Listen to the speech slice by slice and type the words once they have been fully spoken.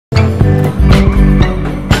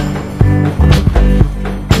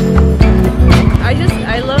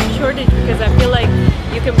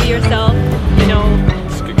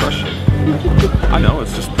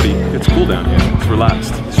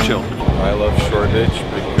Shoreditch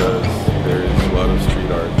because there's a lot of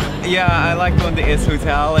street art. Yeah, I like going to Is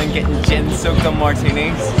Hotel and getting gin soaked on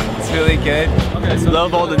martinis. It's really good. Okay, so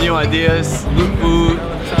love all the new ideas, good food,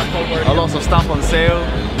 a lot of stuff on sale.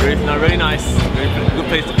 Really nice, good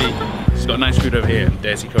place to be. It's got nice food over here and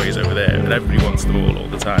dirty curries over there, and everybody wants them all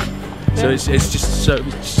the time. So it's just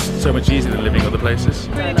so much easier than living other places.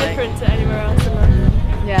 Really different to anywhere else in London.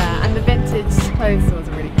 Yeah, and the vintage clothes stores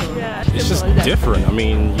are really cool. Yeah, it's just different. I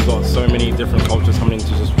mean, you've got so many different cultures coming into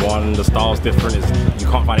just one. The style's different. You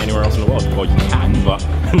can't find anywhere else in the world. Well, you can, but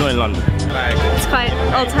not in London. It's quite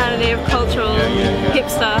alternative, cultural,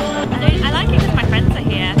 hipster. I like it because my friends are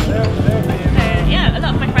here. So yeah, a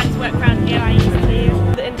lot of my friends work around here. I used to.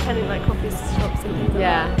 The independent like coffee shops and things like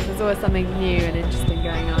that. There's always something new and interesting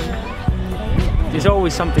going on. There's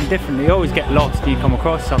always something different. You always get lost, you come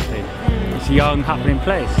across something. It's a young, happening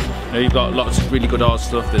place. You know, you've got lots of really good art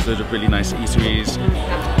stuff. There's loads of really nice eateries.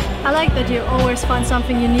 I like that you always find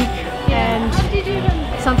something unique and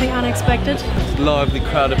something unexpected. It's a lively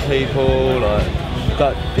crowd of people, like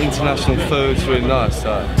got international food. It's really nice.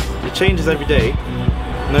 It changes every day.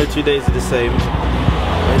 No 2 days are the same.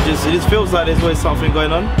 It just feels like there's always something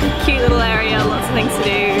going on. Cute little area, lots of things to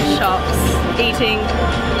do, shops, eating,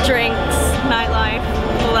 drinks, nightlife,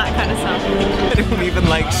 all that kind of stuff. I don't even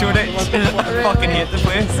like Shoreditch. I fucking hate the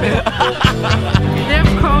place. They have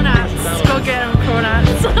cronuts. Go get them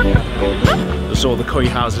cronuts. There's all the curry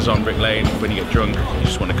houses on Brick Lane. When you get drunk, you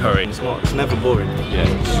just want a curry. It's never boring. Yeah,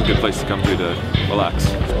 it's just a good place to come to relax.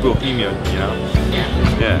 Bohemia, you know?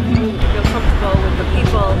 Yeah. Feel comfortable with the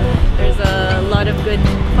people. There's a lot of good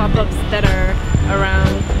pop-ups that are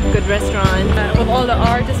around, good restaurants. With all the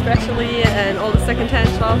art especially, and all the second-hand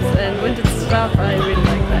shops and vintage stuff, I really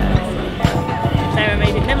like that. They're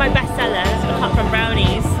amazing. They're my best sellers, apart from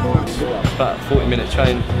brownies. About a 40-minute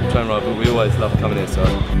train ride, but we always love coming here. So.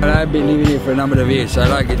 And I've been living here for a number of years. I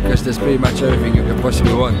like it because there's pretty much everything you can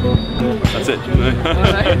possibly want. That's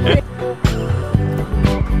it.